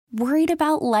Worried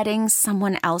about letting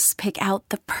someone else pick out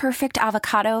the perfect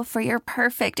avocado for your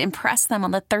perfect impress them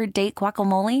on the third date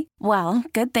guacamole? Well,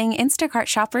 good thing Instacart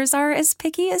shoppers are as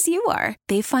picky as you are.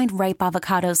 They find ripe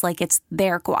avocados like it's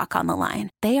their guac on the line.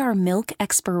 They are milk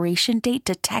expiration date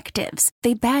detectives.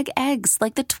 They bag eggs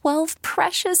like the 12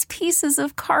 precious pieces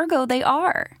of cargo they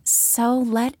are. So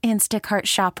let Instacart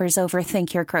shoppers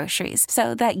overthink your groceries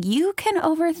so that you can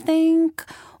overthink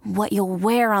what you'll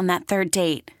wear on that third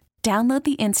date. Download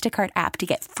the Instacart app to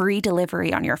get free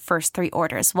delivery on your first 3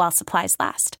 orders while supplies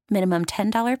last. Minimum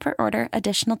 $10 per order.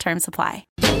 Additional terms apply.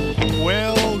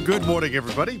 Well, good morning,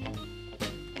 everybody.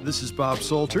 This is Bob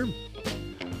Salter.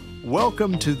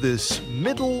 Welcome to this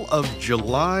middle of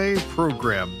July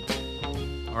program.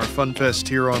 Our Fun Fest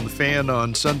here on The Fan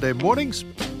on Sunday mornings.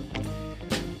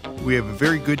 We have a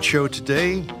very good show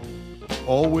today.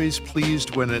 Always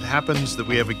pleased when it happens that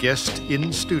we have a guest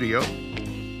in studio.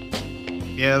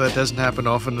 Yeah, that doesn't happen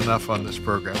often enough on this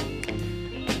program.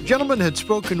 The gentleman had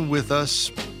spoken with us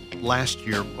last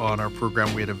year on our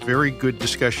program. We had a very good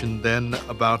discussion then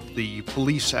about the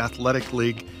Police Athletic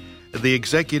League. The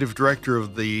executive director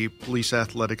of the Police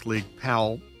Athletic League,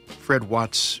 PAL, Fred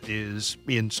Watts, is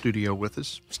in studio with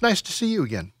us. It's nice to see you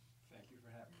again. Thank you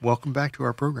for having me. Welcome back to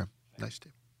our program. Nice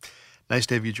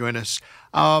to have you join us.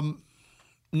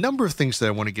 Number of things that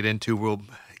I want to get into. We'll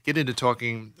get into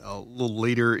talking a little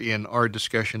later in our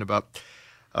discussion about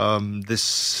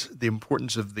the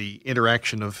importance of the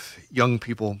interaction of young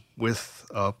people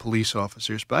with police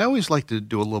officers. But I always like to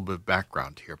do a little bit of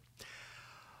background here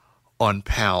on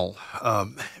PAL.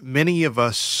 Many of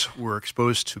us were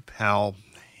exposed to PAL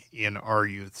in our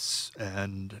youths,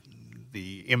 and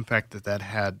the impact that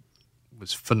had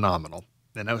was phenomenal.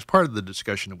 And that was part of the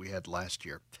discussion that we had last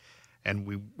year. And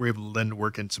we were able to then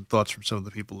work in some thoughts from some of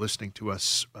the people listening to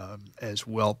us as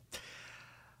well.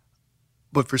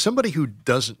 But for somebody who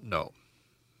doesn't know,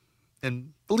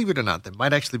 and believe it or not, there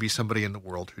might actually be somebody in the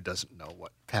world who doesn't know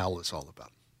what PAL is all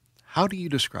about. How do you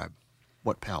describe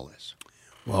what PAL is?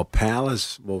 Well, PAL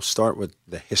is, we'll start with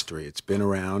the history. It's been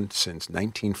around since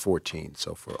 1914,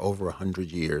 so for over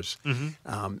 100 years.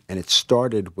 Mm-hmm. And it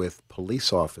started with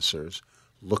police officers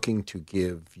looking to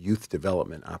give youth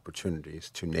development opportunities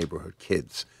to neighborhood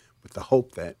kids with the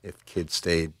hope that if kids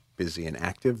stayed busy and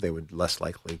active, they would less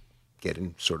likely get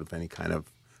in sort of any kind of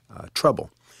trouble.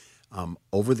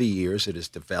 Over the years, it has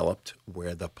developed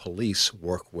where the police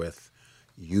work with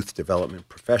youth development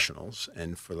professionals,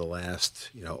 and for the last,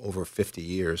 over 50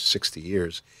 years, 60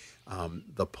 years,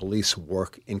 the police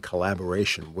work in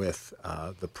collaboration with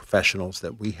the professionals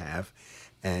that we have.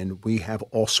 And we have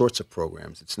all sorts of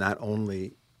programs. It's not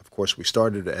only, of course, we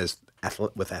started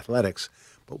with athletics,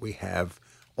 but we have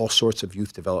all sorts of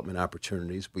youth development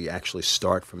opportunities. We actually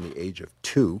start from the age of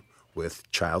 2 with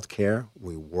childcare.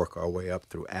 We work our way up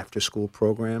through after-school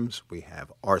programs. We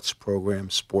have arts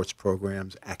programs, sports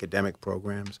programs, academic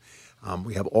programs.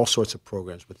 We have all sorts of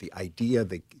programs with the idea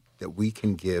that we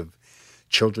can give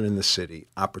children in the city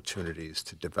opportunities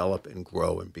to develop and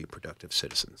grow and be productive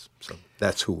citizens. So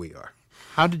that's who we are.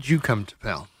 How did you come to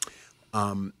PAL?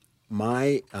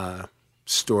 My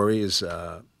story is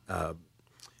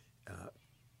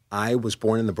I was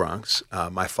born in the Bronx.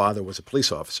 My father was a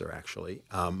police officer, actually,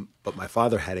 but my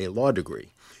father had a law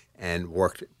degree and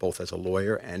worked both as a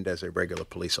lawyer and as a regular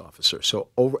police officer. So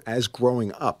as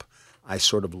growing up, I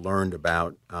sort of learned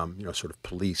about, sort of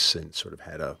police and sort of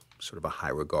had a high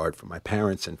regard for my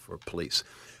parents and for police.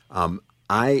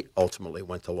 I ultimately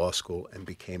went to law school and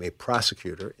became a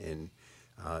prosecutor in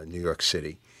New York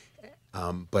City,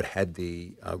 but had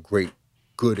the great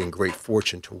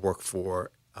fortune to work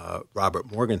for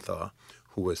Robert Morgenthau,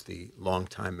 who was the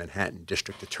longtime Manhattan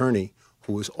district attorney,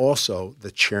 who was also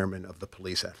the chairman of the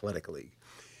Police Athletic League.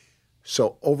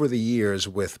 So over the years,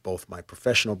 with both my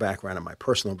professional background and my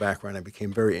personal background, I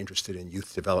became very interested in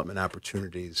youth development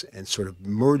opportunities and sort of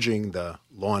merging the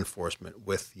law enforcement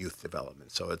with youth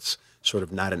development. So it's sort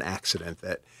of not an accident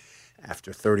that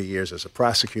after 30 years as a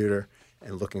prosecutor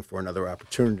and looking for another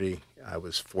opportunity, I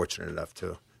was fortunate enough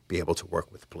to be able to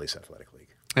work with the Police Athletic League.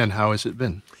 And how has it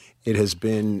been? It has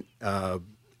been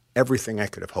everything I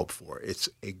could have hoped for. It's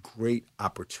a great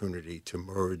opportunity to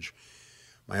merge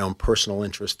my own personal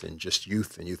interest in just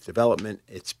youth and youth development.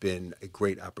 It's been a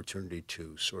great opportunity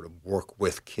to sort of work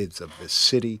with kids of this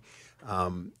city.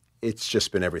 It's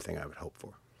just been everything I would hope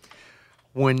for.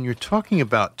 When you're talking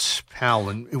about PAL,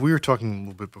 and we were talking a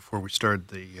little bit before we started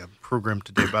the program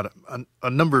today about a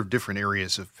number of different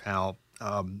areas of PAL.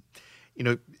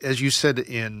 As you said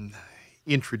in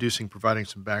providing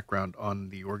some background on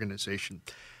the organization,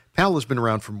 PAL has been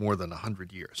around for more than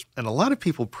 100 years. And a lot of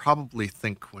people probably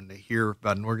think when they hear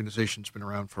about an organization that's been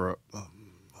around for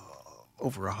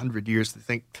over 100 years, they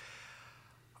think,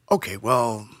 okay,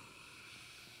 well,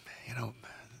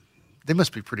 they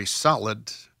must be pretty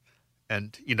solid.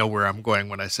 And you know where I'm going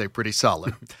when I say pretty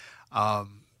solid,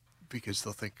 because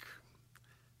they'll think,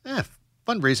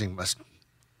 fundraising must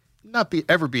not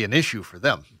ever be an issue for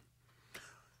them.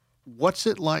 What's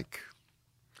it like?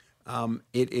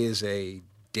 It is a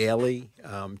daily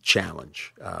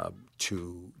challenge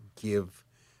to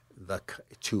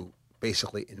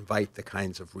basically invite the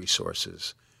kinds of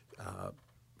resources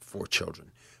for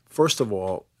children. First of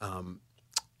all,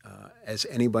 as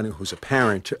anybody who's a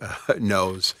parent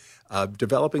knows,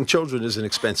 developing children is an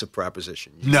expensive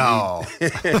proposition.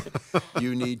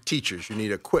 You need teachers. You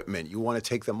need equipment. You want to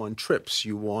take them on trips.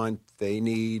 They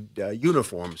need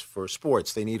uniforms for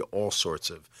sports. They need all sorts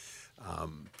of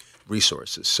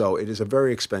resources. So it is a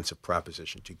very expensive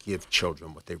proposition to give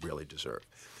children what they really deserve.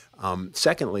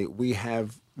 Secondly, we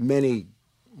have many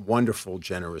wonderful,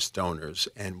 generous donors,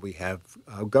 and we have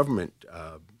government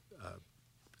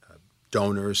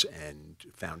donors and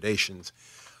foundations.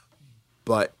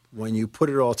 But when you put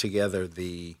it all together,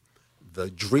 the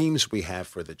dreams we have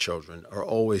for the children are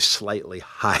always slightly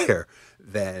higher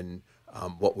than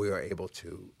what we are able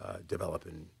to develop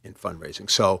in fundraising.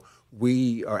 So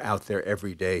we are out there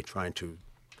every day trying to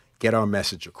get our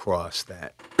message across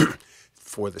that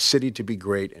for the city to be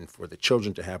great and for the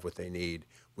children to have what they need,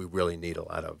 we really need a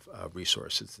lot of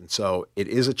resources. And so it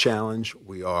is a challenge.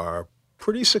 We are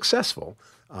pretty successful,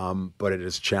 but it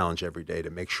is a challenge every day to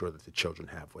make sure that the children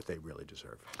have what they really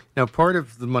deserve. Now, part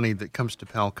of the money that comes to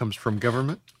PAL comes from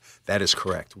government? That is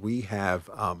correct. We have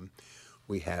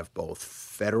both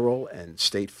federal and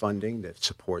state funding that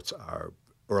supports our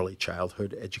early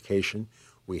childhood education.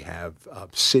 We have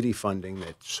city funding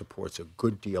that supports a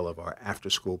good deal of our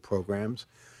after-school programs.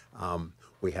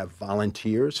 We have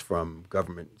volunteers from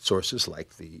government sources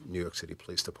like the New York City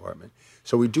Police Department.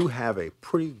 So we do have a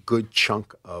pretty good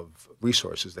chunk of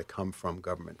resources that come from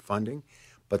government funding.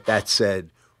 But that said,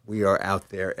 we are out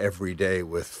there every day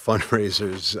with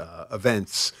fundraisers,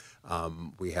 events.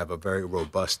 We have a very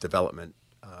robust development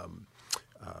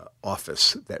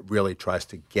office that really tries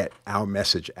to get our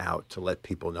message out to let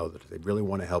people know that if they really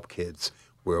want to help kids,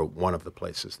 we're one of the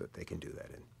places that they can do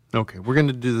that in. Okay, we're going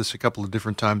to do this a couple of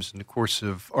different times in the course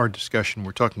of our discussion.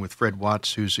 We're talking with Fred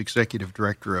Watts, who's Executive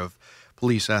Director of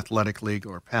Police Athletic League,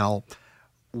 or PAL.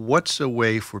 What's a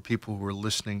way for people who are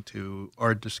listening to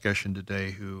our discussion today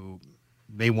who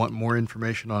may want more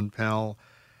information on PAL,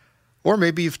 or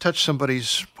maybe you've touched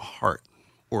somebody's heart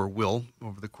or will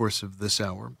over the course of this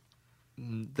hour,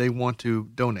 they want to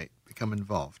donate, become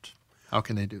involved? How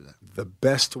can they do that? The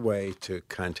best way to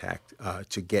contact,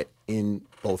 to get in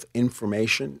both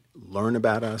information, learn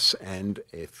about us, and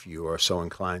if you are so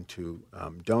inclined to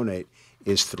donate,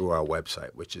 is through our website,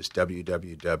 which is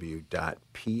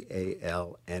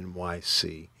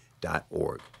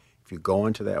www.palnyc.org. If you go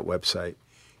onto that website,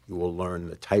 you will learn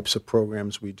the types of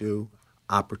programs we do,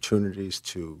 opportunities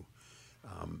to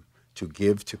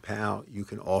give to PAL. You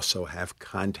can also have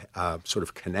sort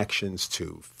of connections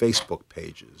to Facebook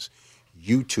pages,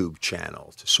 YouTube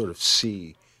channel to sort of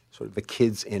see sort of the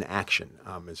kids in action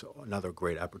is another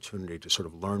great opportunity to sort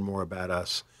of learn more about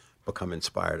us, become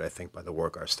inspired, I think, by the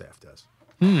work our staff does.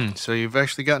 So you've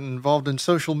actually gotten involved in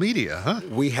social media, huh?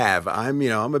 We have. I'm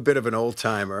a bit of an old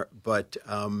timer, but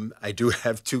I do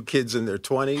have two kids in their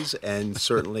 20s, and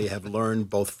certainly have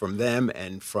learned both from them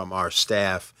and from our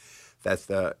staff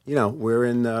that we're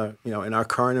in in our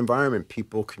current environment,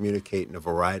 people communicate in a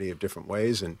variety of different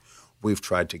ways, and we've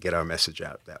tried to get our message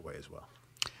out that way as well.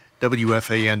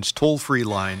 WFAN's toll-free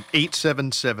line,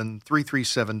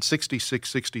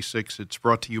 877-337-6666. It's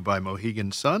brought to you by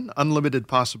Mohegan Sun. Unlimited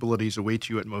possibilities await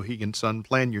you at Mohegan Sun.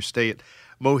 Plan your stay at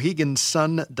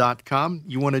mohegansun.com.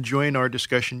 You want to join our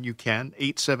discussion, you can.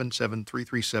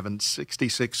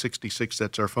 877-337-6666.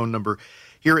 That's our phone number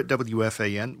here at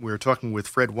WFAN. We're talking with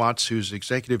Fred Watts, who's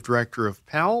Executive Director of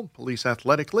PAL, Police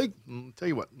Athletic League. I'll tell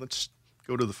you what, let's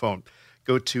go to the phone.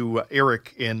 Go to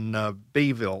Eric in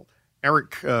Bayville.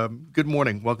 Eric, good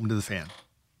morning. Welcome to the Fan.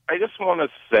 I just want to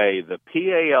say the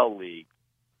PAL League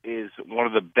is one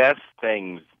of the best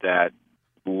things that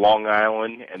Long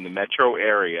Island and the metro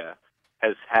area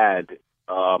has had.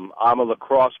 I'm a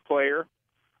lacrosse player.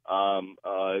 I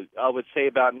would say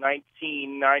about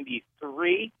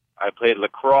 1993, I played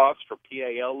lacrosse for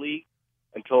PAL League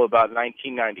until about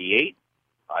 1998.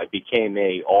 I became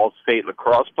a all-state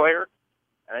lacrosse player.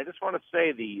 And I just want to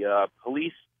say the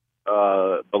Police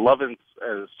Beloved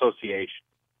Association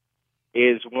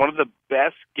is one of the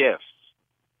best gifts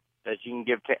that you can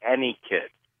give to any kid.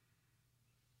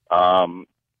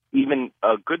 Even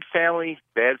a good family,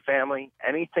 bad family,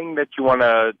 anything that you want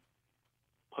to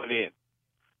put in.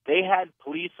 They had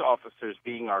police officers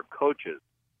being our coaches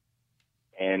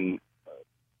and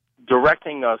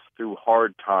directing us through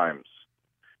hard times.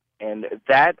 And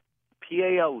that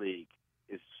PAL League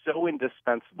is so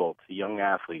indispensable to young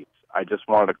athletes. I just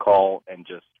wanted to call and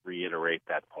just reiterate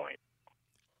that point.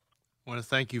 I want to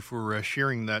thank you for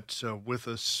sharing that with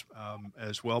us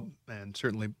as well, and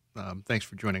certainly thanks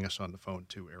for joining us on the phone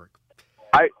too, Eric.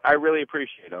 I really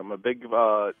appreciate it. I'm a big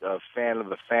fan of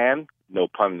the fan, no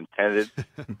pun intended,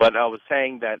 but I was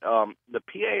saying that the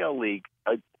PAL League,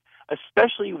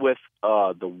 especially with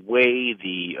the way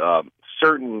the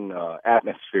certain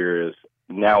atmosphere is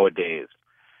nowadays,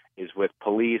 is with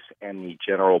police and the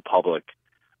general public,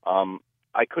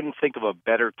 I couldn't think of a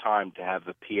better time to have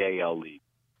the PAL League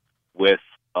with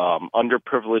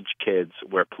underprivileged kids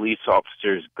where police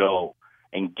officers go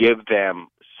and give them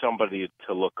somebody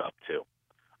to look up to,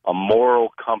 a moral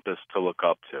compass to look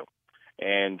up to.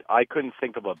 And I couldn't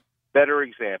think of a better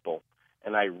example,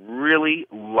 and I really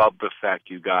love the fact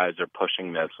you guys are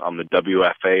pushing this on the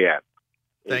WFAN.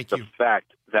 Thank you. The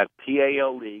fact that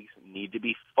PAL leagues need to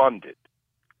be funded.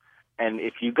 And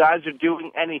if you guys are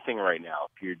doing anything right now,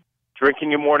 if you're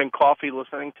drinking your morning coffee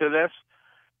listening to this,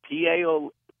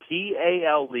 PAL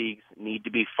leagues need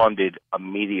to be funded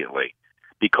immediately,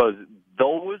 because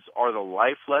those are the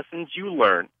life lessons you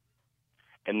learn,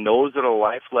 and those are the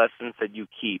life lessons that you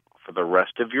keep for the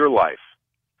rest of your life.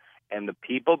 And the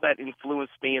people that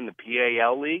influenced me in the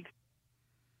PAL League,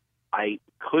 I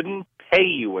couldn't pay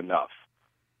you enough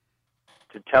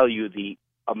to tell you the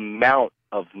amount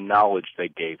of knowledge they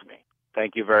gave me.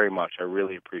 Thank you very much. I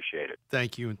really appreciate it.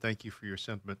 Thank you, and thank you for your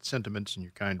sentiments and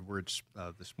your kind words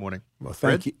this morning. Well,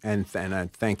 thank you, and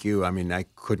thank you. I mean, I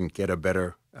couldn't get a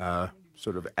better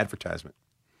sort of advertisement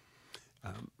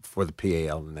for the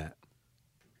PAL than that.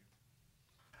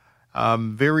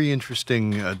 Very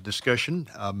interesting discussion.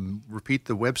 Repeat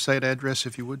the website address,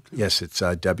 if you would, please. Yes, it's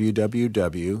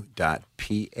www.palnyc.org.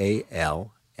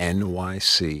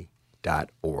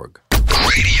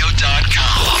 Radio.com.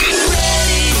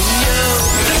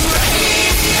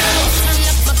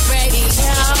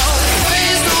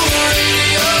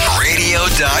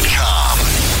 Radio.com.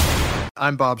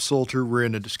 I'm Bob Salter. We're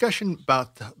in a discussion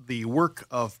about the work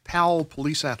of PAL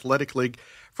Police Athletic League.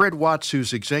 Fred Watts,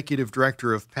 who's executive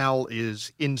director of PAL,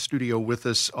 is in studio with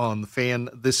us on the Fan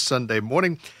this Sunday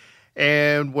morning.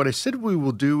 And what I said we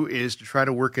will do is to try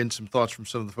to work in some thoughts from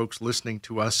some of the folks listening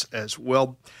to us as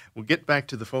well. We'll get back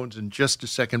to the phones in just a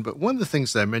second. But one of the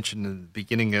things that I mentioned in the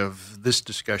beginning of this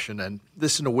discussion, and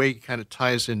this in a way kind of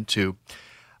ties into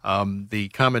the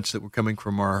comments that were coming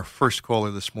from our first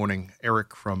caller this morning,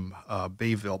 Eric from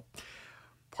Bayville.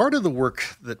 Part of the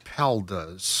work that PAL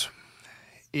does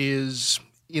is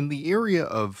in the area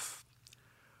of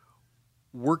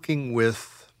working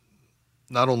with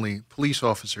not only police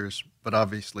officers, but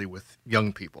obviously with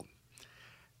young people,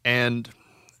 and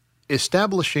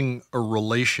establishing a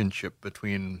relationship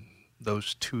between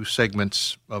those two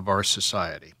segments of our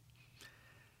society.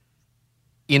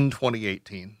 In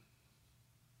 2018,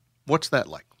 what's that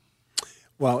like?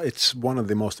 Well, it's one of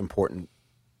the most important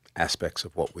aspects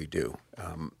of what we do.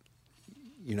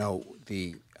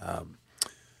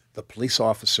 The police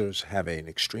officers have an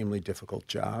extremely difficult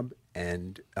job,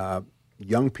 and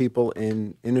young people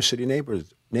in inner city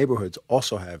neighborhoods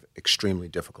also have extremely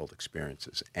difficult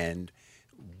experiences. And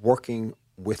working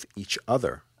with each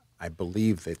other, I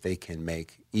believe that they can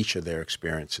make each of their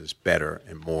experiences better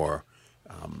and more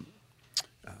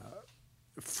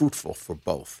fruitful for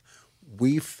both.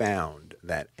 We found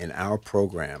that in our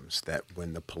programs that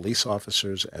when the police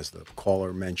officers, as the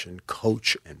caller mentioned,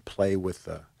 coach and play with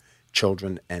the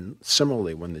children, and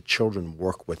similarly when the children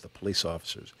work with the police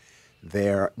officers,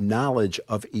 their knowledge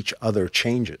of each other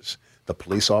changes. The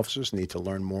police officers need to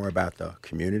learn more about the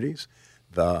communities.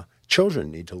 The children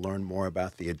need to learn more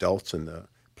about the adults and the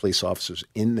police officers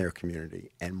in their community.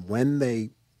 And when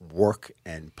they work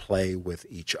and play with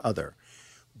each other,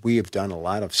 we have done a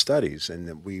lot of studies,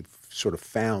 and we've sort of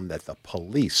found that the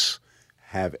police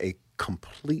have a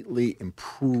completely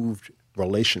improved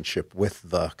relationship with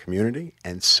the community,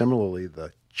 and similarly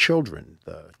the children,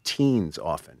 the teens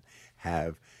often,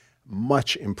 have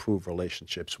much improved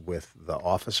relationships with the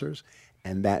officers,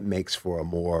 and that makes for a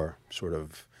more sort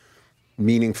of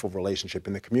meaningful relationship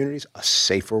in the communities, a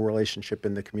safer relationship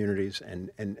in the communities,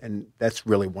 and that's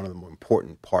really one of the more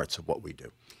important parts of what we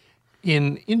do.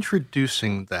 In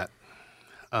introducing that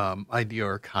idea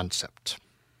or concept,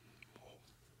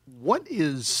 what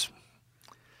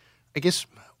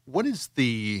What is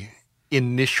the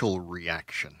initial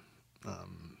reaction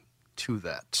to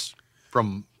that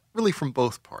from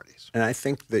both parties? And I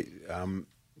think the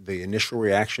initial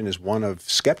reaction is one of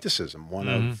skepticism, one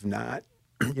of not,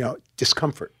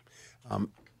 discomfort.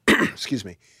 Excuse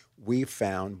me. We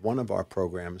found one of our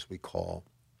programs we call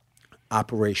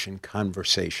Operation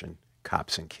Conversation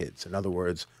Cops and Kids. In other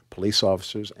words, police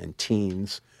officers and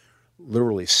teens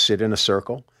literally sit in a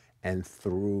circle, and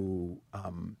through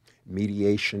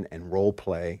mediation and role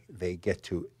play, they get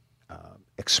to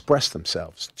express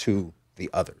themselves to the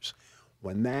others.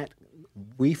 When that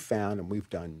we found, and we've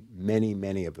done many,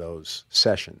 many of those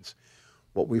sessions,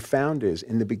 what we found is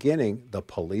in the beginning, the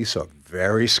police are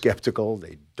very skeptical.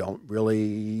 They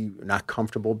not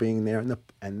comfortable being there,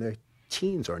 and the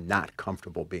teens are not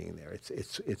comfortable being there.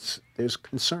 There's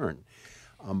concern.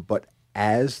 But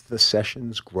as the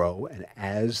sessions grow and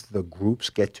as the groups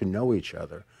get to know each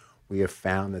other, we have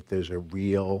found that there's a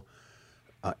real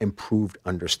improved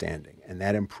understanding. And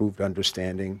that improved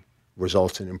understanding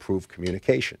results in improved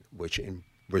communication, which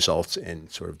results in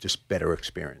sort of just better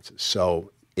experiences.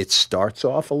 So it starts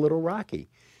off a little rocky.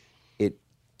 It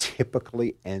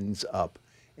typically ends up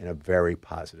in a very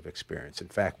positive experience. In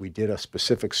fact, we did a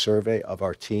specific survey of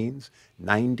our teens.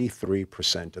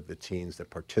 93% of the teens that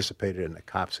participated in the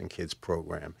Cops and Kids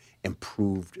program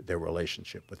improved their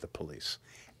relationship with the police.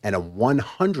 And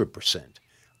 100%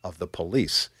 of the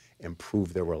police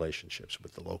improved their relationships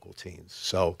with the local teens.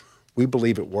 So we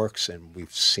believe it works, and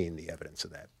we've seen the evidence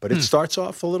of that. But it starts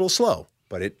off a little slow,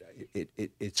 but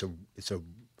it's a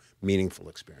meaningful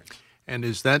experience. And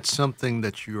is that something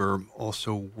that you're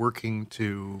also working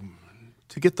to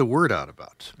get the word out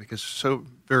about? Because so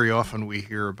very often we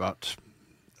hear about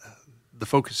the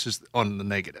focus is on the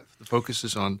negative. The focus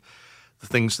is on the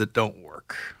things that don't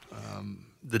work,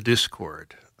 the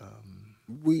discord.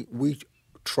 We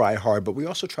try hard, but we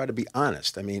also try to be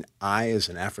honest. I mean, I, as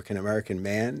an African-American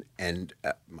man, and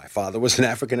my father was an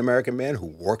African-American man who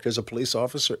worked as a police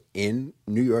officer in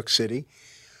New York City,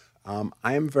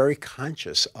 I am very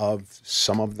conscious of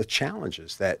some of the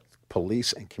challenges that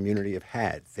police and community have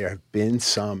had. There have been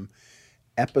some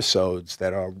episodes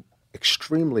that are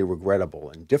extremely regrettable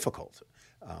and difficult.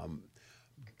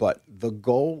 But the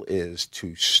goal is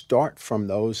to start from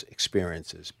those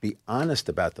experiences, be honest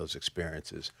about those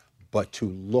experiences, but to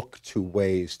look to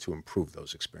ways to improve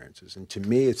those experiences. And to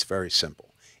me, it's very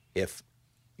simple. If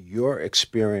your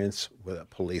experience with a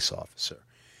police officer,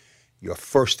 your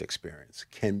first experience,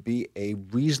 can be a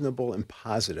reasonable and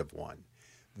positive one,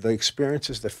 the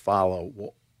experiences that follow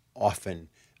will often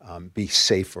be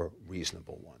safer,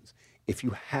 reasonable ones. If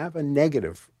you have a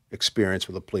negative experience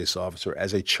with a police officer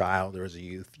as a child or as a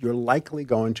youth, you're likely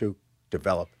going to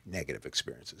develop negative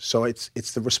experiences. So it's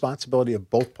the responsibility of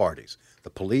both parties, the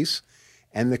police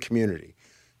and the community,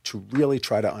 to really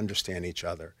try to understand each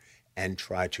other and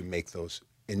try to make those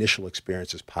initial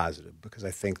experiences positive, because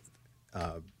I think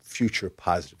future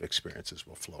positive experiences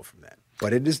will flow from that.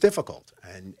 But it is difficult,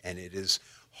 and it is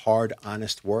hard,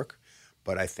 honest work,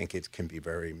 but I think it can be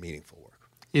very meaningful work.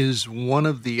 Is one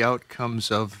of the outcomes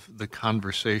of the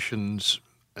conversations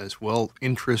as well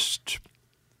interest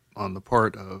on the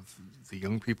part of the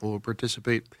young people who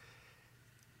participate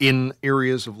in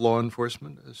areas of law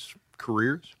enforcement as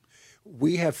careers?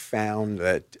 We have found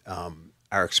that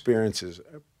our experiences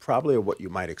probably are what you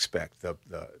might expect.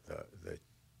 The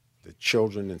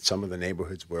children in some of the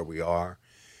neighborhoods where we are,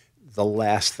 the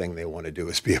last thing they want to do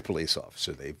is be a police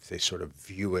officer. They sort of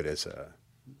view it as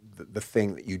the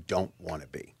thing that you don't want to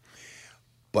be.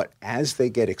 But as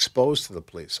they get exposed to the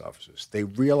police officers, they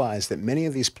realize that many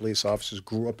of these police officers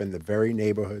grew up in the very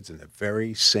neighborhoods and the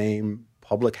very same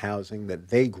public housing that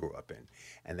they grew up in.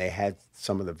 And they had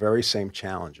some of the very same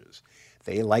challenges.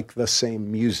 They like the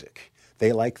same music.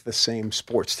 They like the same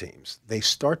sports teams. They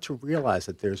start to realize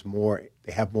that they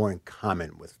have more in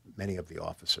common with many of the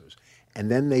officers. And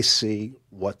then they see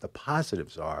what the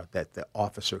positives are that the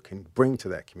officer can bring to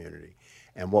that community.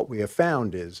 And what we have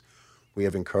found is we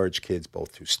have encouraged kids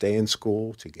both to stay in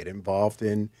school, to get involved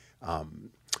in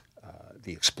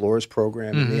the Explorers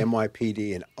program in the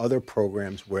NYPD and other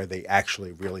programs where they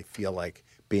actually really feel like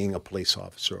being a police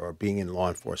officer or being in law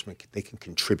enforcement, they can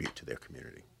contribute to their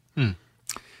community.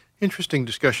 Interesting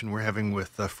discussion we're having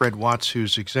with Fred Watts,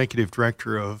 who's Executive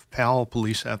Director of Powell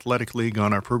Police Athletic League,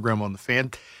 on our program on The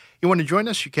Fan. You want to join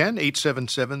us, you can,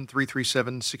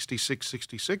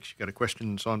 877-337-6666. You got a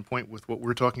questions on point with what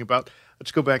we're talking about.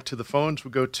 Let's go back to the phones.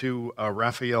 We'll go to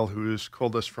Raphael, who's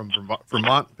called us from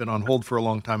Vermont, been on hold for a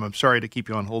long time. I'm sorry to keep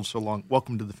you on hold so long.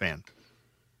 Welcome to The Fan.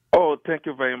 Oh, thank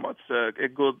you very much, sir. A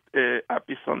good,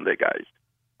 happy Sunday, guys.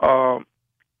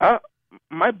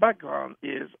 my background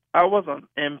is I was an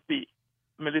MP,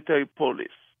 military police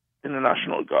in the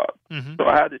National Guard. Mm-hmm. So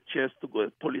I had a chance to go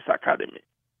to police academy.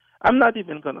 I'm not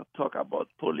even going to talk about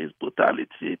police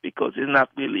brutality because it's not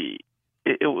really,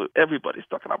 everybody's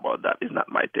talking about that. It's not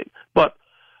my thing. But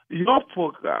your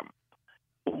program,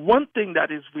 one thing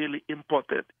that is really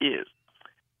important is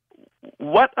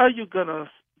what are you going to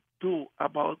do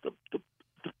about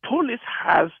the police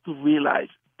has to realize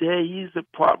there is a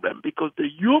problem because the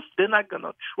youth, they're not going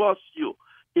to trust you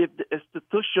if the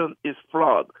institution is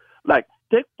flawed. Like,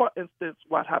 take, for instance,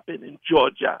 what happened in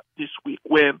Georgia this week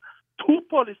when two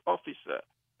police officers,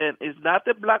 and it's not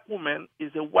a black woman,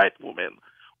 it's a white woman,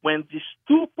 when these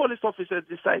two police officers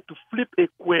decide to flip a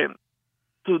coin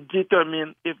to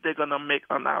determine if they're going to make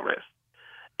an arrest.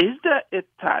 Is there a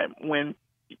time when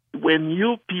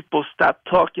you people start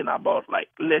talking about, like,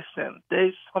 listen,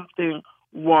 there's something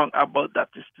wrong about that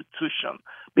institution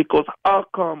because how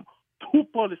come two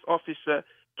police officers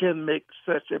can make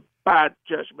such a bad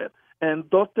judgment? And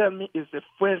don't tell me it's a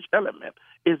fringe element.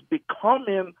 It's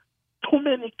becoming too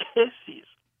many cases.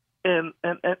 And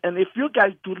if you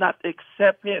guys do not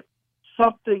accept it,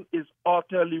 something is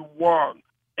utterly wrong.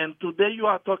 And today you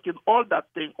are talking all that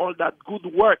thing, all that good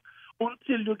work,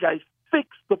 until you guys fix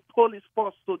the police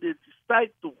force so they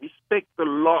decide to respect the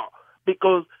law.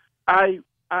 Because I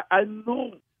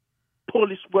know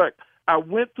police work. I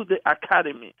went to the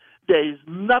academy. There is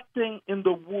nothing in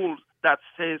the rules that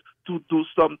says to do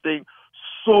something.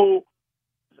 So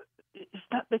it's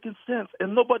not making sense.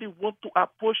 And nobody wants to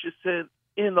approach it saying,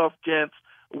 enough, gents,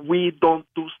 we don't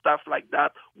do stuff like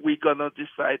that. We're going to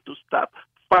decide to start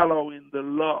following the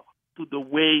law to the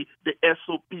way, the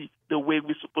SOP, the way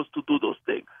we're supposed to do those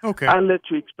things. Okay. I'll let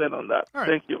you expand on that. All right.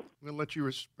 Thank you. We'll let you,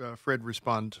 Fred,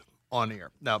 respond on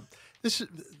air. Now,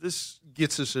 this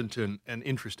gets us into an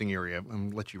interesting area. I'll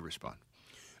let you respond.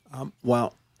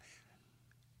 Well,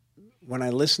 when I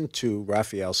listen to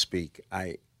Raphael speak,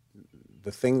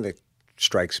 the thing that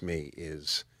strikes me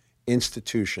is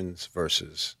institutions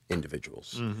versus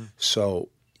individuals. Mm-hmm. So,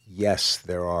 yes,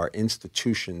 there are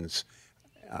institutions.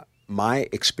 My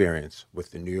experience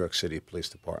with the New York City Police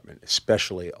Department,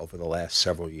 especially over the last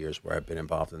several years where I've been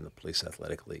involved in the Police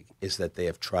Athletic League, is that they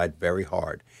have tried very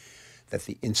hard, that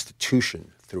the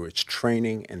institution, through its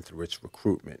training and through its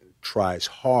recruitment, tries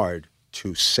hard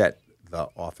to set the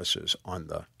officers on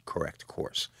the correct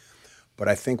course. But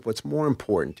I think what's more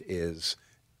important is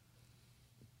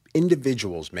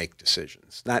individuals make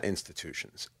decisions, not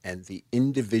institutions. And the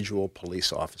individual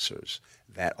police officers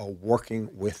that are working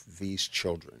with these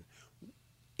children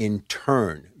in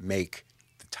turn make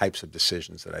the types of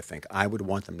decisions that I think I would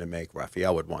want them to make,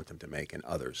 Raphael would want them to make, and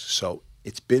others. So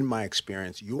it's been my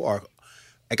experience.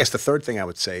 I guess the third thing I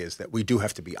would say is that we do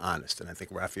have to be honest. And I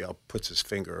think Raphael puts his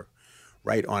finger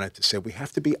right on it to say we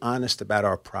have to be honest about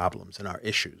our problems and our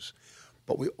issues.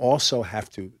 But we also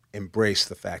have to embrace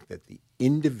the fact that the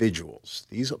individuals,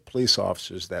 these are police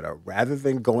officers that are, rather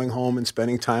than going home and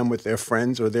spending time with their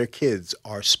friends or their kids,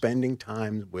 are spending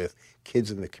time with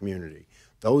kids in the community.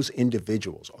 Those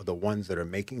individuals are the ones that are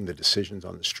making the decisions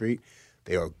on the street.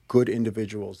 They are good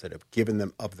individuals that have given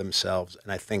them of themselves.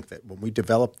 And I think that when we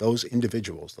develop those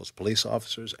individuals, those police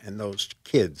officers and those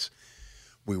kids,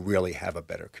 we really have a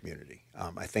better community.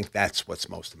 I think that's what's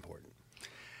most important.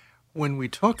 When we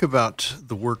talk about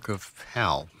the work of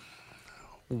HAL,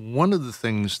 one of the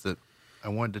things that I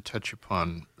wanted to touch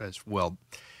upon as well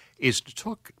is to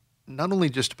talk not only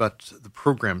just about the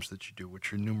programs that you do,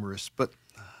 which are numerous, but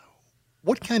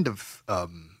what kind of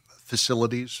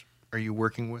facilities are you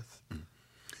working with?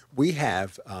 We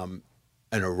have an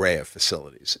array of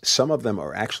facilities. Some of them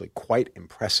are actually quite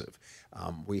impressive.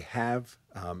 We have,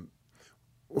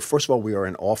 first of all, we are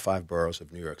in all 5 boroughs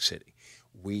of New York City.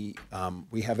 We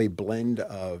have a blend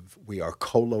of, we are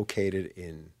co-located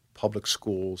in public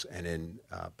schools and in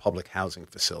public housing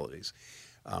facilities,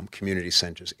 community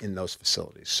centers in those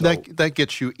facilities. So that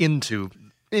gets you into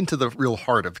the real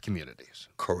heart of communities.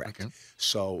 Correct. Okay.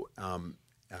 So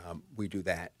we do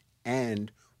that.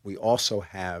 And we also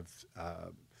have,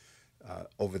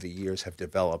 over the years, have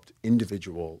developed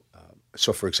individual,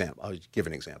 so for example, I'll give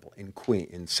an example.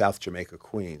 In South Jamaica,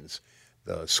 Queens,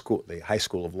 the High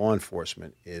School of Law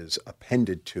Enforcement is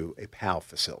appended to a PAL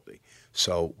facility.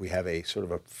 So we have a sort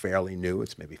of a fairly new,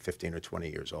 it's maybe 15 or 20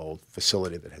 years old,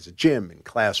 facility that has a gym and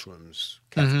classrooms,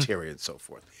 cafeteria, and so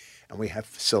forth. And we have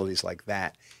facilities like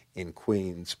that in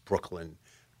Queens, Brooklyn,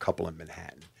 a couple in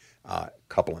Manhattan, a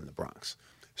couple in the Bronx.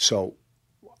 So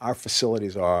our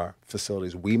facilities are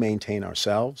facilities we maintain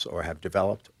ourselves or have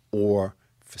developed, or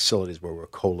facilities where we're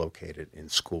co-located in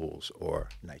schools or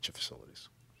NYCHA facilities.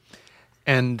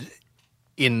 And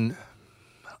in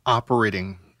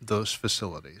operating those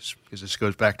facilities, because this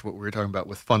goes back to what we were talking about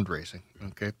with fundraising,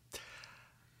 okay?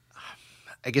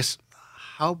 I guess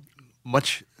how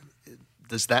much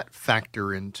does that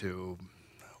factor into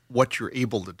what you're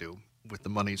able to do with the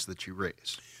monies that you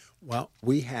raise? Well,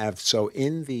 we have, so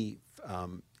in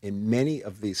many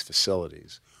of these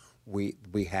facilities, we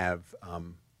have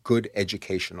good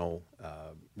educational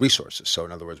resources. So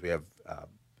in other words, we have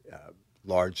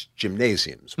large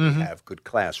gymnasiums, we have good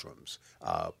classrooms,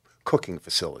 cooking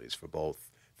facilities for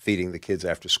both feeding the kids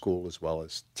after school as well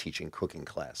as teaching cooking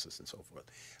classes and so forth,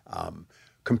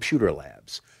 computer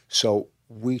labs. So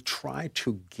we try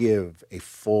to give a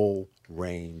full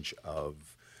range of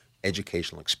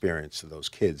educational experience to those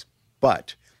kids.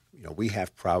 But we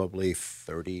have probably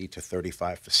 30 to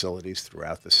 35 facilities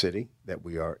throughout the city that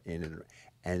we are in,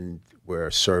 and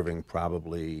we're serving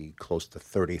probably close to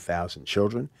 30,000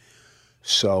 children.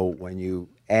 So when you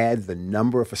add the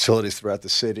number of facilities throughout the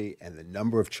city and the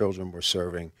number of children we're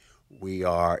serving, we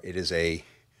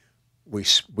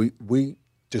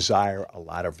desire a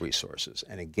lot of resources.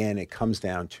 And again, it comes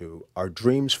down to our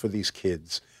dreams for these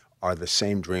kids are the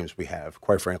same dreams we have,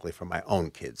 quite frankly, for my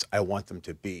own kids. I want them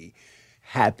to be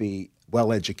happy,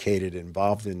 well-educated,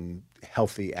 involved in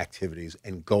healthy activities,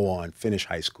 and go on, finish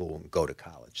high school, and go to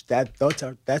college.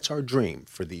 That's our dream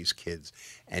for these kids.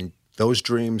 And those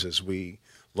dreams, as we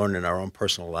learn in our own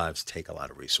personal lives, take a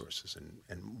lot of resources.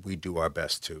 And we do our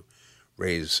best to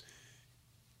raise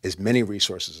as many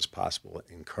resources as possible,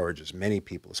 encourage as many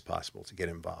people as possible to get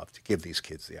involved, to give these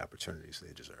kids the opportunities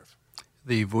they deserve.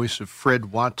 The voice of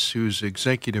Fred Watts, who's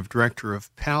executive director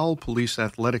of PAL, Police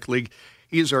Athletic League.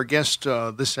 He is our guest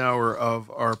this hour of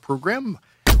our program.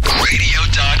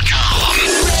 Radio.com.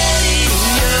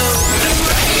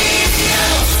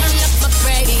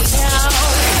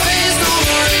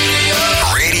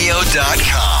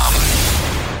 Radio.com.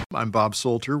 I'm Bob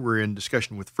Salter. We're in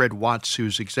discussion with Fred Watts,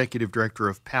 who's executive director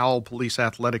of PAL, Police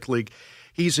Athletic League.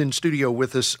 He's in studio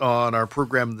with us on our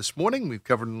program this morning. We've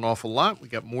covered an awful lot. We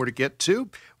got more to get to.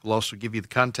 We'll also give you the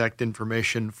contact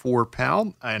information for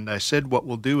PAL. And I said what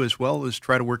we'll do as well is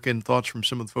try to work in thoughts from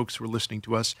some of the folks who are listening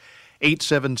to us.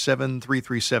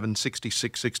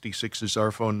 877-337-6666 is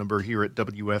our phone number here at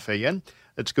WFAN.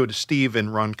 Let's go to Steve in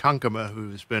Ronkonkoma,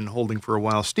 who's been holding for a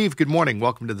while. Steve, good morning.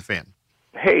 Welcome to The Fan.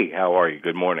 Hey, how are you?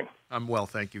 Good morning. I'm well,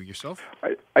 thank you. Yourself?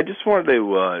 I just wanted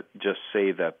to just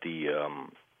say that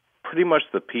pretty much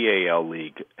the PAL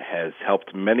League has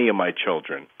helped many of my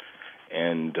children,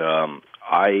 and the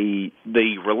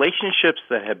relationships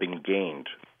that have been gained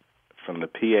from the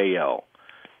PAL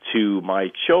to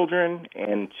my children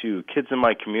and to kids in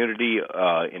my community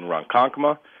in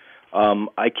Ronkonkoma,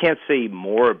 I can't say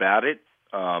more about it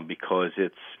because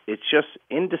it's just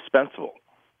indispensable.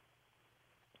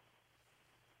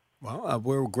 Well,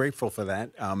 we're grateful for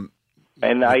that.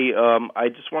 And I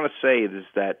just want to say is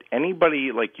that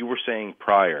anybody, like you were saying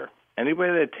prior,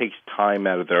 anybody that takes time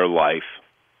out of their life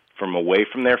from away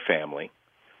from their family,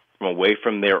 from away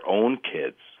from their own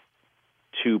kids,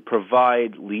 to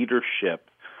provide leadership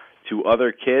to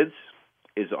other kids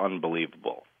is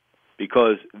unbelievable,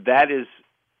 because that is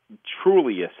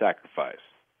truly a sacrifice.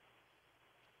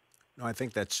 No, I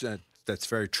think that's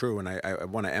very true, and I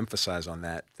want to emphasize on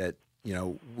that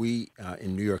we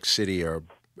in New York City are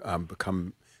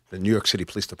become the New York City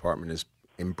Police Department has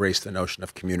embraced the notion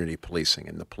of community policing,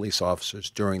 and the police officers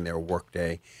during their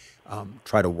workday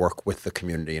try to work with the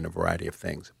community in a variety of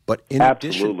things. But in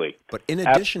Absolutely.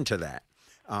 addition to that,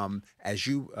 as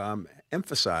you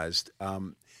emphasized,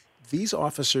 these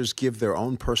officers give their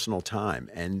own personal time,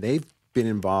 and they've been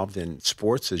involved in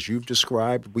sports, as you've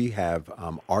described. We have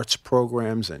arts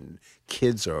programs, and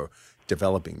kids are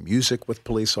developing music with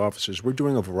police officers. We're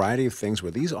doing a variety of things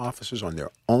where these officers on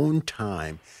their own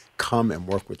time come and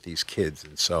work with these kids.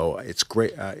 And so it's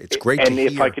great. It's great to hear.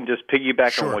 And if I can just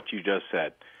piggyback Sure. on what you just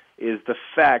said, is the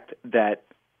fact that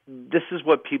this is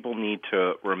what people need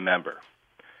to remember,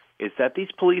 is that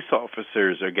these police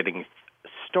officers are getting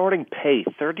starting pay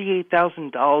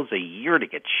 $38,000 a year to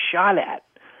get shot at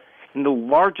in the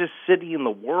largest city in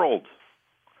the world.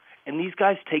 And these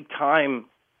guys take time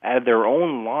out of their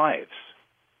own lives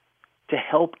to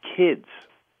help kids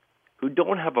who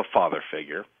don't have a father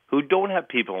figure, who don't have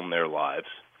people in their lives,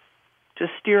 to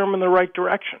steer them in the right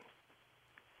direction.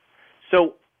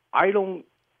 So I don't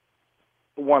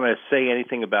want to say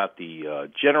anything about the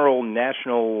general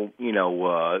national,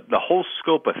 the whole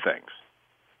scope of things.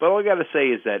 But all I got to say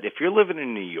is that if you're living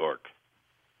in New York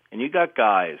and you got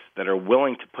guys that are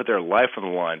willing to put their life on the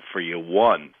line for you,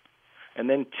 one, and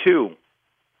then two,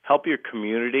 help your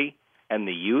community and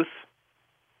the youth,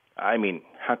 I mean,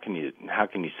 how can you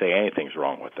say anything's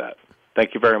wrong with that?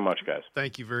 Thank you very much, guys.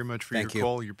 Thank you very much for Thank your you.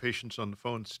 call, your patience on the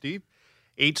phone, Steve.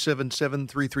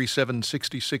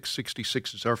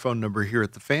 877-337-6666 is our phone number here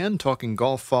at The Fan. Talking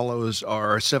Golf follows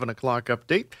our 7 o'clock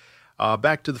update.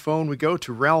 Back to the phone we go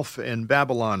to Ralph in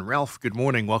Babylon. Ralph, good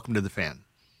morning. Welcome to The Fan.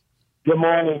 Good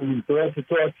morning. Glad to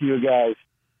talk to you guys.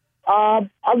 I'll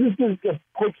just give a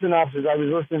quick synopsis. I was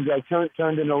listening. I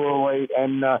turned in a little late,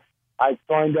 and I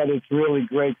find that it's really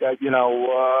great that,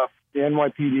 the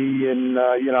NYPD and,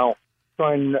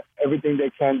 trying everything they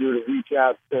can do to reach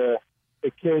out to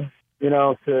the kids,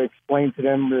 to explain to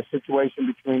them the situation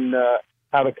between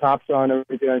how the cops are and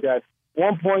everything like that.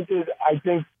 One point is, I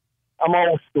think I'm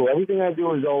old school. Everything I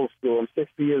do is old school. I'm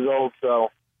 60 years old, so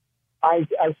I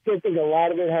still think a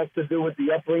lot of it has to do with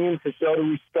the upbringing to show the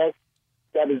respect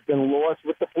that has been lost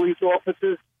with the police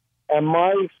officers. And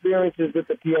my experiences with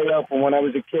the PAL from when I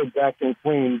was a kid back in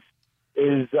Queens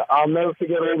is I'll never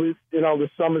forget all the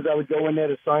summers I would go in there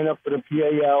to sign up for the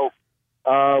PAL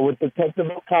with Detective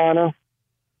O'Connor.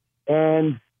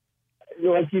 And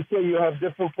like you say, you have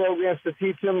different programs to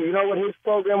teach them. You know what his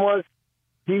program was?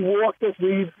 He walked us.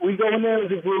 We go in there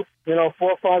as a group, 4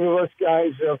 or 5 of us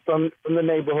guys from the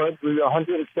neighborhood. We were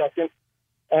 102nd.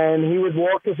 And he would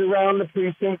walk us around the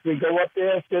precinct. We'd go up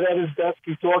there, sit at his desk.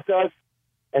 He'd talk to us.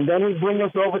 And then he'd bring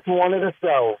us over to one of the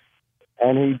cells.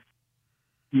 And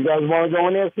you guys want to go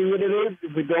in there, see what it is?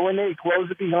 We go in there, he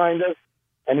closed it behind us.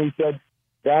 And he said,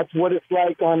 that's what it's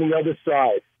like on the other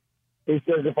side. He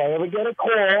says, if I ever get a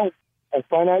call and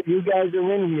find out you guys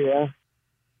are in here,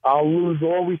 I'll lose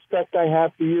all respect I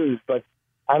have to use. But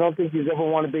I don't think you ever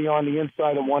want to be on the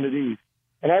inside of one of these.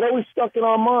 And that always stuck in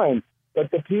our mind.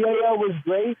 But the PAL was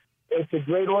great. It's a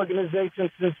great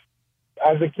organization since,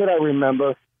 as a kid, I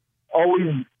remember,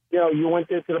 always, you went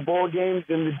there to the ball games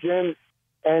in the gym.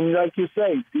 And like you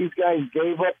say, these guys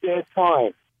gave up their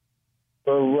time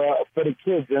for the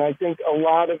kids. And I think a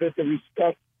lot of it, the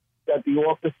respect that the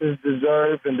officers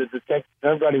deserve and the detectives,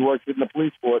 everybody works in the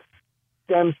police force,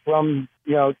 stems from,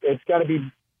 it's got to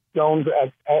be shown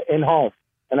in home.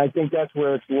 And I think that's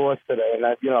where it's lost today. And,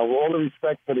 all the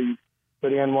respect for the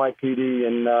NYPD.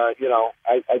 And, I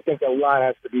think a lot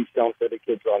has to be shown to the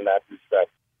kids on that respect.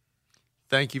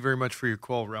 Thank you very much for your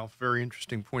call, Ralph. Very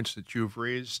interesting points that you've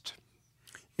raised.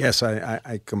 Yes,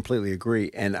 I completely agree.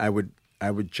 And I would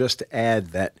just add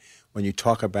that when you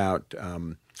talk about,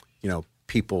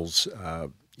 people's,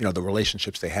 the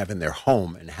relationships they have in their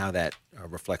home and how that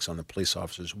reflects on the police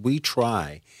officers, we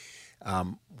try,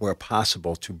 where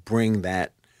possible, to bring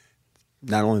that,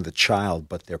 not only the child,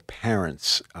 but their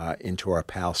parents into our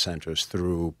PAL centers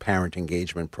through parent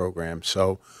engagement programs.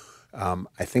 So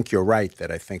I think you're right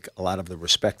that I think a lot of the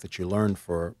respect that you learn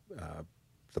for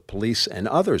the police and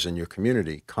others in your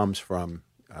community comes from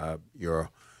your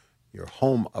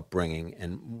home upbringing,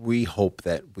 and we hope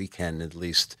that we can at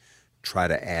least try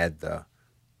to add the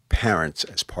parents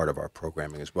as part of our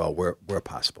programming as well, where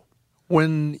possible.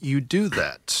 When you do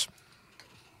that,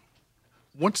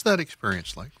 what's that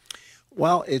experience like?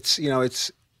 Well, it's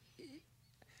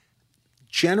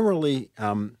generally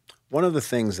one of the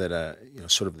things that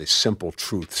sort of the simple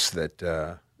truths that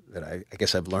I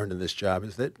guess I've learned in this job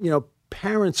is that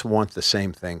parents want the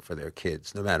same thing for their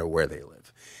kids, no matter where they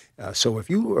live. So if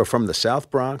you are from the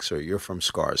South Bronx or you're from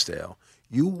Scarsdale,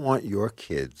 you want your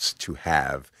kids to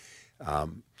have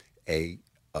a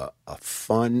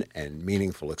fun and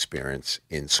meaningful experience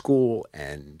in school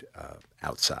and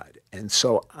outside. And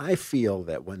so I feel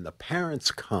that when the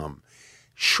parents come,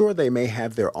 sure, they may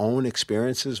have their own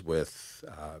experiences with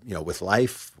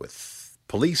life, with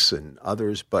police and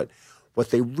others, but what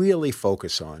they really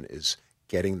focus on is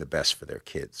getting the best for their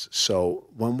kids. So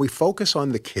when we focus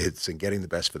on the kids and getting the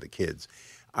best for the kids,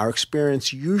 our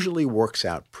experience usually works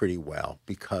out pretty well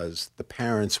because the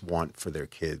parents want for their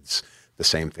kids the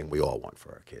same thing we all want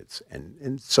for our kids.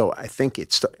 And so I think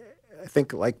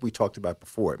like we talked about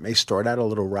before, it may start out a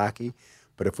little rocky,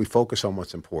 but if we focus on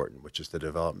what's important, which is the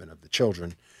development of the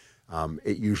children,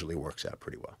 it usually works out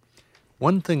pretty well.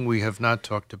 One thing we have not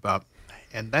talked about,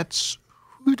 and that's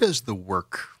who does the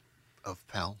work of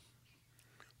PAL?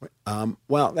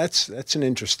 Well, that's an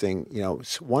interesting,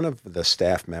 one of the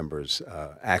staff members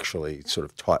actually sort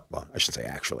of taught, well, I shouldn't say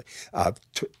actually,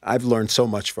 I've learned so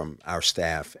much from our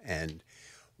staff, and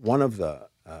one of the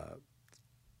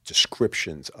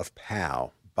descriptions of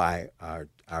PAL by our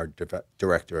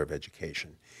director of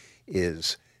education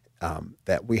is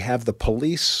that we have the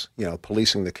police,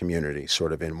 policing the community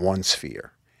sort of in one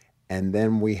sphere, and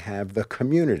then we have the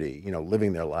community,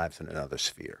 living their lives in another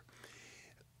sphere.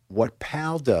 What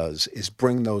PAL does is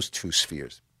bring those two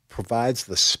spheres, provides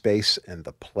the space and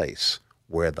the place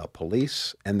where the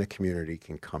police and the community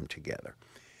can come together.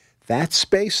 That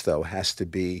space, though, has to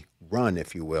be run,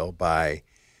 if you will, by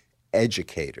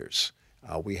educators.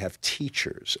 We have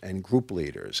teachers and group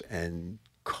leaders and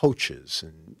coaches,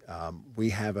 and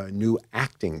we have a new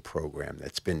acting program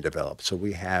that's been developed. So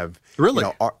we have Really?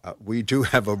 We do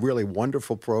have a really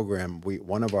wonderful program.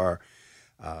 One of our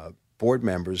board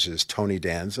members is Tony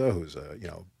Danza, who's a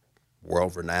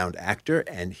world-renowned actor,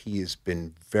 and he has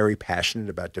been very passionate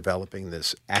about developing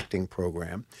this acting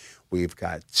program. We've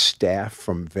got staff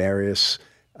from various,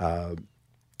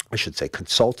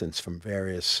 consultants from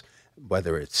various.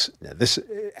 Whether it's this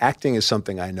acting is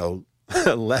something I know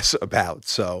less about,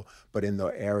 but in the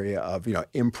area of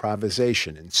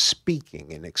improvisation and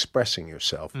speaking and expressing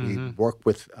yourself, we work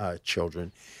with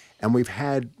children, and we've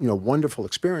had wonderful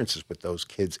experiences with those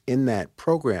kids in that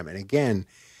program. And again,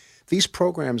 these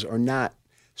programs are not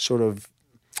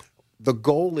the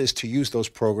goal is to use those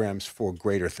programs for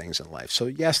greater things in life. So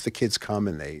yes, the kids come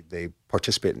and they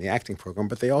participate in the acting program,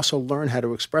 but they also learn how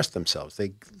to express themselves.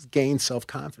 They gain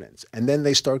self-confidence. And then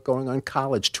they start going on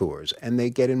college tours and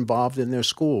they get involved in their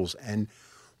schools. And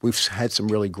we've had some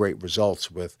really great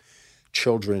results with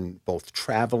children both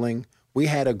traveling. We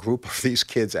had a group of these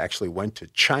kids actually went to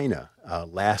China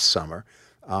last summer,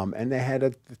 and they had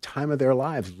the time of their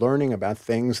lives learning about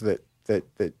things that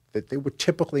they would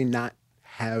typically not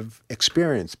have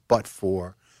experienced but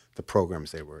for the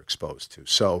programs they were exposed to.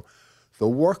 So the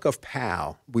work of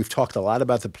PAL, we've talked a lot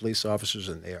about the police officers,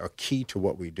 and they are key to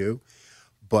what we do,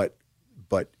 but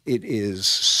it is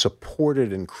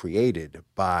supported and created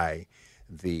by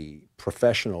the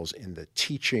professionals in the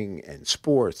teaching and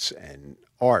sports and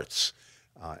arts,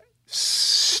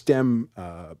 STEM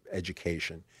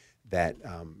education that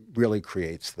really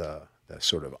creates the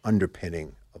sort of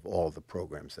underpinning of all the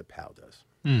programs that PAL does.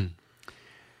 Mm.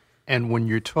 And when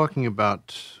you're talking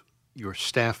about your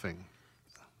staffing,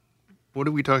 what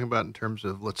are we talking about in terms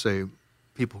of, let's say,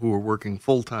 people who are working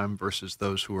full-time versus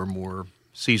those who are more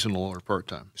seasonal or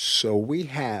part-time? So we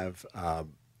have,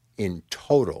 in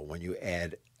total, when you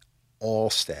add all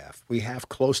staff, we have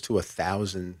close to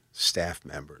 1,000 staff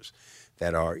members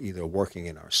that are either working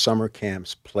in our summer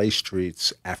camps, play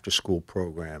streets, after-school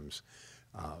programs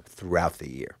throughout the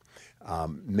year.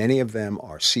 Many of them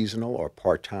are seasonal or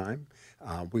part-time.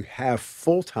 We have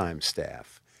full-time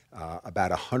staff,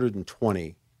 about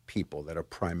 120 people that are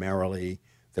primarily,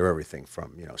 they're everything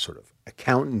from, sort of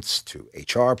accountants to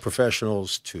HR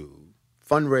professionals to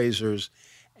fundraisers,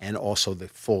 and also the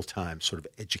full-time sort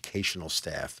of educational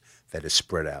staff that is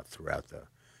spread out throughout the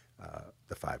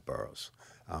 5 boroughs.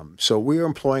 So we are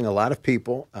employing a lot of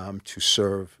people to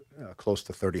serve close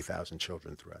to 30,000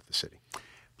 children throughout the city.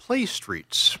 Play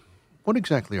streets, what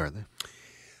exactly are they?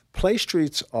 Play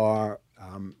streets are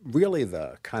really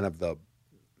the kind of the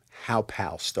how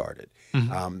PAL started.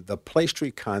 Mm-hmm. The Play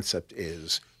Street concept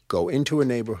is go into a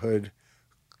neighborhood,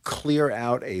 clear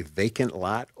out a vacant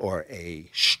lot or a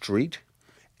street,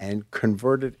 and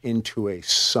convert it into a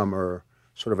summer,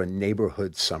 sort of a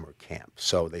neighborhood summer camp.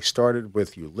 So they started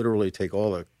with you literally take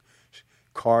all the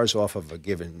cars off of a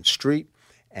given street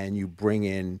and you bring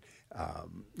in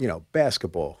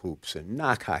basketball hoops and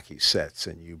knock hockey sets,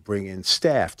 and you bring in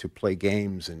staff to play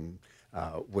games and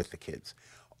with the kids.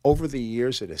 Over the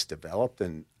years, it has developed,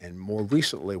 and more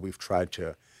recently, we've tried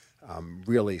to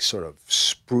really sort of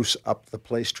spruce up the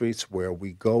play streets where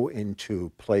we go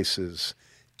into places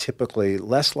typically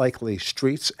less likely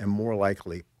streets and more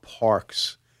likely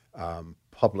parks,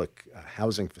 public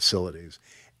housing facilities.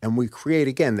 And we create,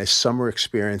 again, this summer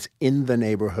experience in the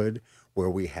neighborhood where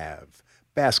we have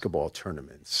basketball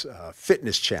tournaments,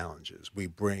 fitness challenges. We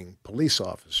bring police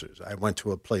officers. I went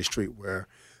to a play street where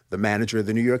the manager of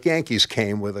the New York Yankees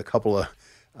came with a couple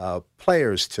of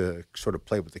players to sort of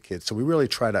play with the kids. So we really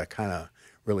try to kind of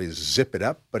really zip it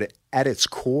up. But at its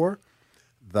core,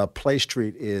 the Play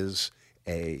Street is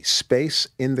a space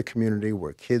in the community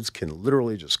where kids can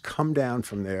literally just come down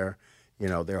from their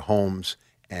homes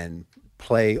and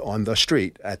play on the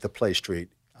street at the Play Street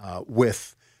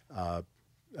with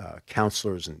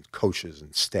counselors and coaches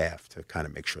and staff to kind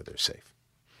of make sure they're safe.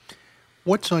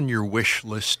 What's on your wish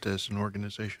list as an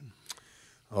organization?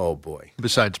 Oh, boy.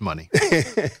 Besides money.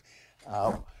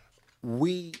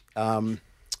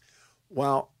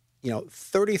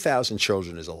 30,000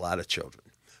 children is a lot of children,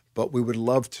 but we would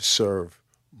love to serve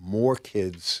more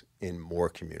kids in more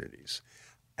communities.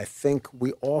 I think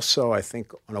on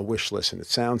a wish list, and it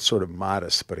sounds sort of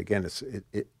modest, but again,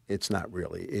 it's not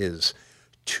really, is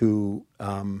to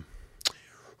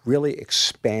really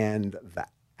expand the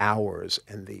hours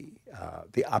and the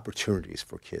opportunities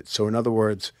for kids. So in other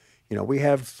words, we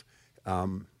have,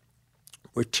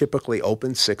 we're typically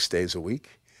open 6 days a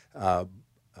week, but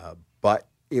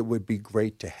it would be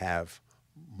great to have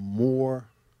more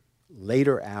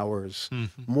later hours,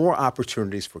 more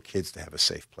opportunities for kids to have a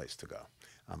safe place to go.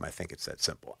 I think it's that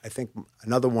simple. I think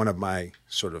another one of my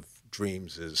sort of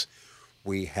dreams is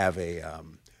we have a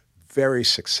very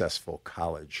successful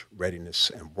college readiness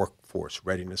and workforce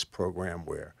readiness program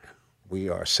where we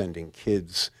are sending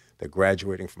kids that are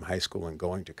graduating from high school and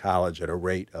going to college at a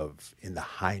rate of in the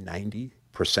high 90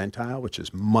 percentile, which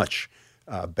is much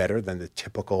better than the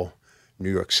typical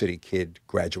New York City kid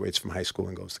graduates from high school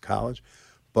and goes to college.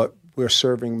 But we're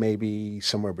serving maybe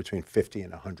somewhere between 50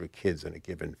 and 100 kids in a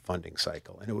given funding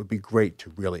cycle. And it would be great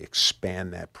to really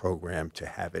expand that program, to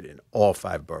have it in all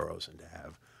 5 boroughs and to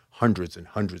have hundreds and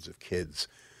hundreds of kids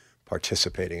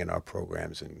participating in our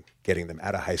programs and getting them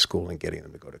out of high school and getting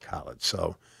them to go to college.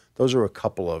 So those are a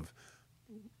couple of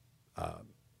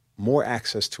more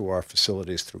access to our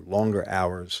facilities through longer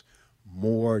hours,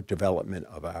 more development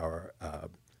of our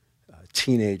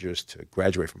teenagers to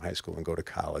graduate from high school and go to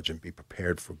college and be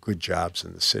prepared for good jobs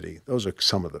in the city. Those are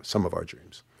some of our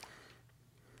dreams.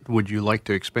 Would you like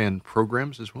to expand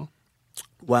programs as well?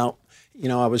 Well,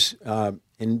 I was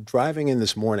in driving in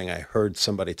this morning. I heard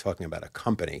somebody talking about a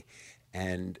company,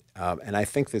 and I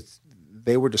think that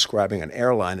they were describing an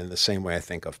airline in the same way I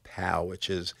think of POW, which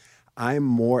is I am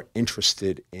most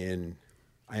interested in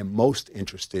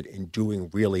doing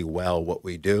really well what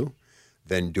we do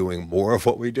than doing more of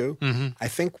what we do. I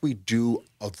think we do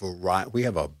we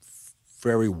have a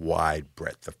very wide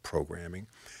breadth of programming,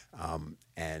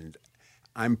 and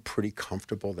I'm pretty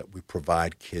comfortable that we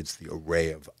provide kids the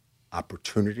array of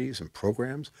opportunities and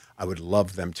programs. I would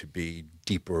love them to be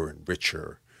deeper and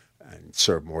richer and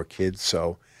serve more kids.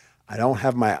 So I don't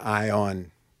have my eye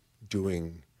on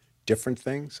doing different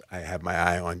things. I have my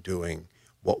eye on doing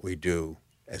what we do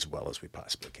as well as we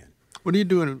possibly can. What are you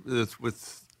doing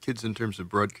with kids in terms of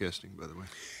broadcasting, by the way?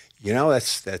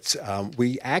 That's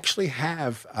we actually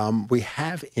have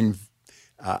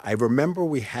I remember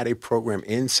we had a program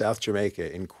in South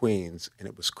Jamaica in Queens, and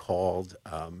it was called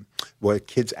where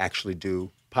kids actually do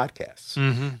podcasts.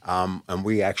 And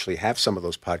we actually have some of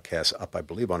those podcasts up, I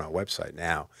believe, on our website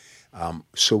now.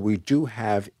 So we do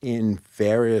have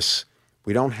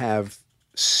we don't have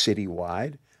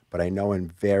citywide, but I know in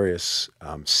various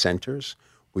centers,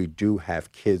 we do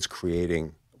have kids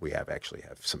creating. We actually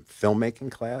have some filmmaking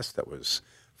class that was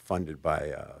funded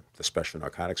by the Special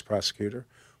Narcotics Prosecutor.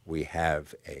 We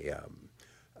have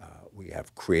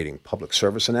creating public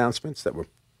service announcements that were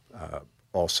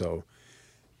also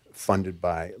funded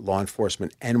by law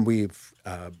enforcement, and we've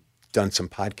done some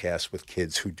podcasts with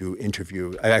kids who do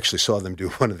interview. I actually saw them do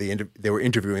they were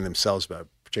interviewing themselves about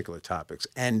particular topics.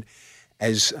 And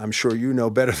as I'm sure you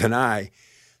know better than I,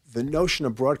 the notion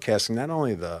of broadcasting, not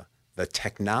only the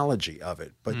technology of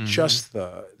it, but just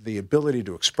the ability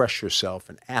to express yourself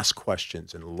and ask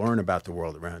questions and learn about the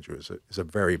world around you is a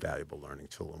very valuable learning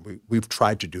tool. And we've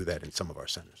tried to do that in some of our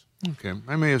centers. Okay.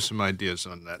 I may have some ideas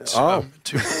on that.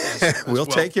 Too, we'll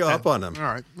take you up on them. All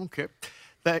right. Okay.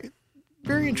 That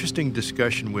very interesting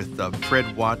discussion with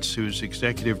Fred Watts, who's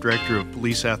Executive Director of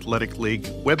Police Athletic League.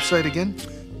 Website again?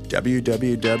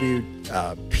 www.palnyc.org.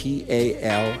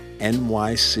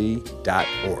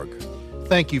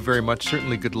 Thank you very much.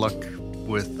 Certainly good luck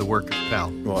with the work of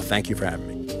PAL. Well, thank you for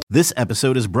having me. This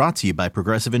episode is brought to you by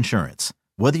Progressive Insurance.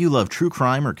 Whether you love true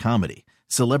crime or comedy,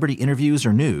 celebrity interviews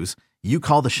or news, you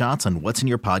call the shots on what's in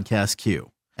your podcast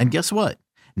queue. And guess what?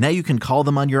 Now you can call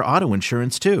them on your auto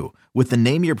insurance too with the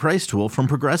Name Your Price tool from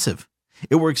Progressive.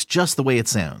 It works just the way it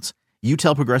sounds. You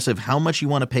tell Progressive how much you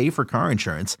want to pay for car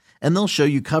insurance, and they'll show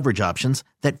you coverage options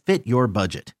that fit your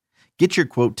budget. Get your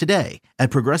quote today at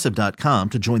Progressive.com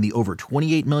to join the over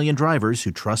 28 million drivers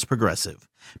who trust Progressive.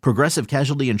 Progressive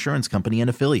Casualty Insurance Company and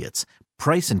Affiliates.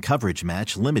 Price and coverage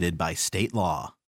match limited by state law.